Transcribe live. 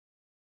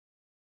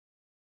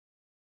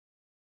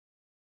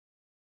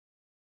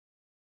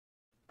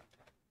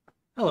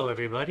Hello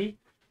everybody.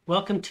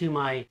 Welcome to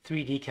my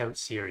 3D Coat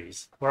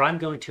series, where I'm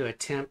going to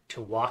attempt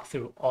to walk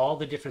through all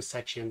the different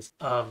sections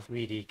of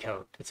 3D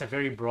Coat. It's a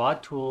very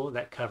broad tool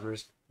that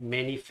covers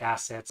many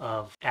facets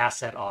of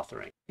asset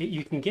authoring.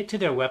 You can get to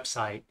their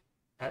website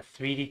at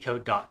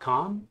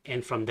 3dcoat.com,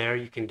 and from there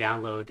you can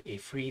download a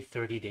free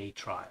 30-day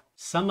trial.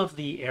 Some of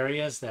the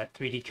areas that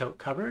 3D Coat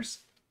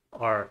covers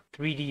are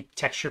 3D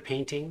texture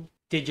painting,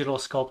 digital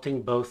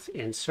sculpting both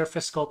in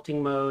surface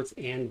sculpting modes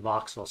and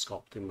voxel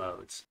sculpting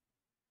modes.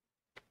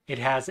 It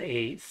has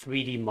a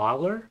 3D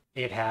modeler.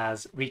 It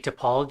has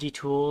retopology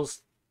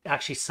tools,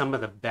 actually some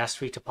of the best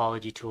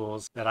retopology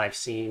tools that I've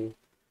seen.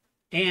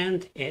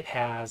 And it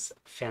has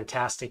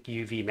fantastic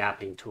UV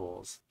mapping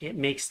tools. It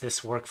makes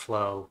this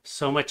workflow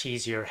so much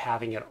easier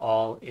having it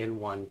all in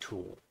one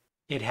tool.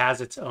 It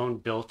has its own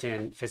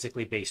built-in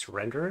physically based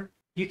renderer.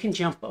 You can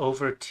jump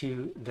over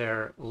to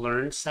their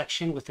Learn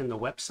section within the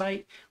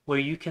website where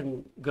you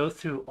can go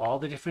through all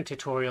the different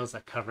tutorials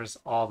that covers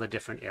all the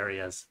different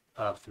areas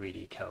of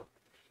 3D Coat.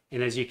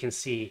 And as you can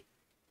see,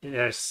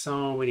 there's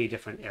so many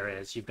different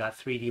areas. You've got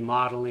 3D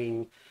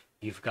modeling,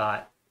 you've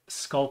got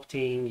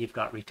sculpting, you've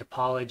got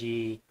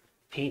retopology,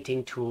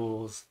 painting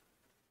tools.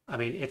 I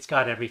mean, it's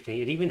got everything.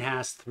 It even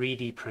has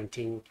 3D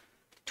printing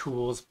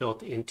tools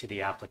built into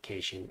the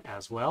application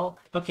as well.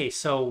 Okay,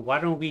 so why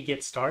don't we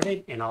get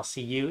started, and I'll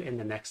see you in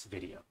the next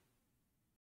video.